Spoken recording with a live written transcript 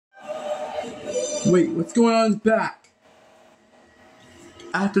Wait, what's going on in the back?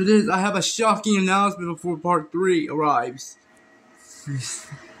 After this, I have a shocking announcement before part 3 arrives.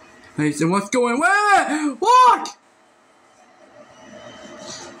 Hey, and what's going on? Wait! Look!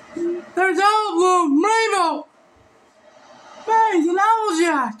 There's Bloom, Rainbow! Maze, and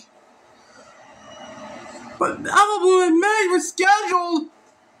Applejack! But Bloom and Maze were scheduled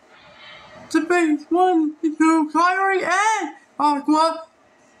to face 1 and 2, Kyrie and Aqua,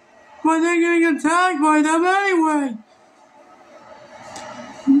 but they're getting attacked by them anyway.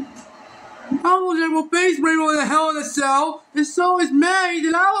 Applejack will face Rainbow in the Hell in a Cell, and so is Maze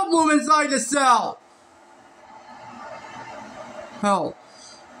and Bloom inside the cell. Hell.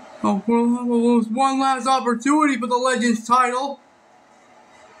 Oh, we'll lose one last opportunity for the Legends title.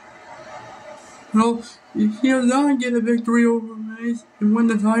 Well, if he does not get a victory over Maze and win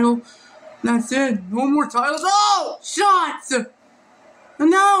the title, that's it. No more titles. Oh! Shots! And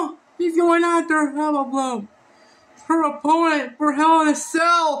now, he's going after Bloom, her opponent for Hell in a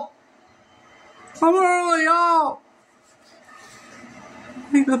Cell. I'm early out.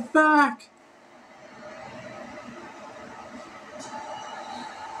 Take the back.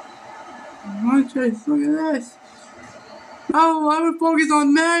 Look at this. Oh, I would focus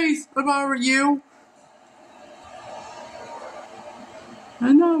on Maze if I were you.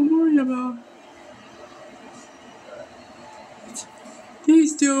 I'm not worried about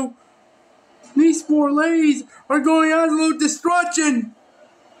these two. These 4 ladies are going absolute destruction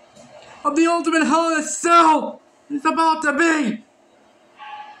of the ultimate Hell in a Cell. It's about to be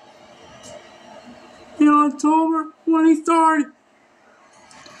in October 23rd.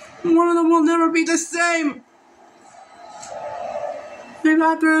 One of them will never be the same. And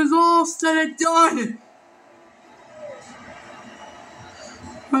after it's all said and done,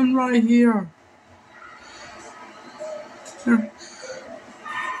 I'm right here.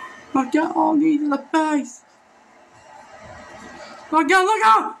 Look at all these in the face. Look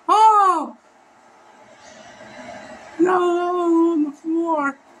out! Oh! No, on the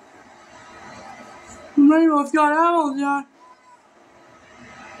floor. Rainbow's got Applejack.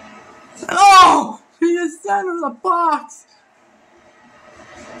 Oh! He just center of the box.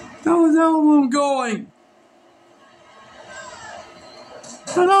 That was Bloom going.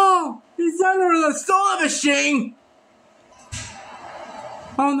 And oh! He's center of the soda machine.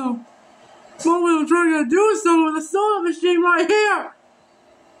 Oh no. Well, we were trying to do something with the soda machine right here.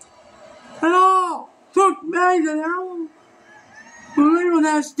 And oh! Took Maze and Bloom. When Rainbow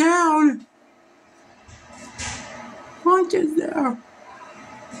dashed down. Punches there.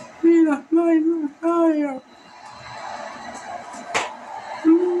 Need a Maze higher.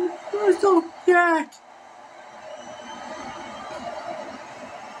 Crystal Jack.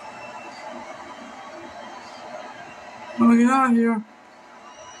 Oh, get out of here.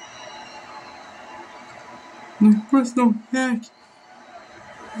 The Crystal Jack.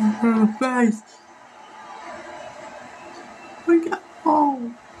 For the face. Look out.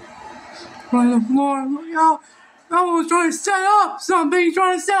 Oh. Right on the floor. Look out. That one was trying to set up something. He's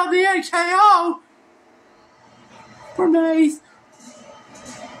trying to set up the CAW. For Maze.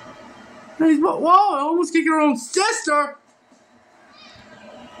 Maze, whoa, almost kicked her own sister.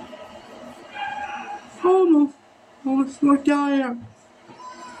 Almost look out here.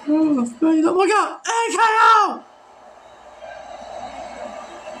 Oh, the face. Look out! CAW!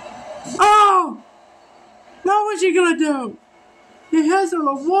 Oh! Now what's she gonna do? He hits her in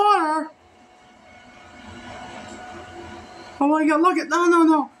the water. Oh my god, look at no.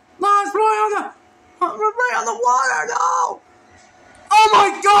 No, it's right on the water, no! Oh my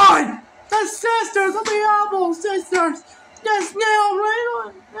god! The sisters of the Apple sisters! Yes, now, right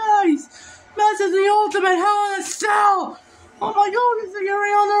on Maze! This is the ultimate Hell in a Cell! Oh my god, these things are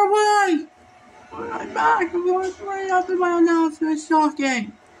on their way! We're right back, right after my announcement. It's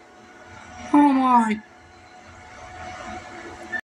shocking. Oh my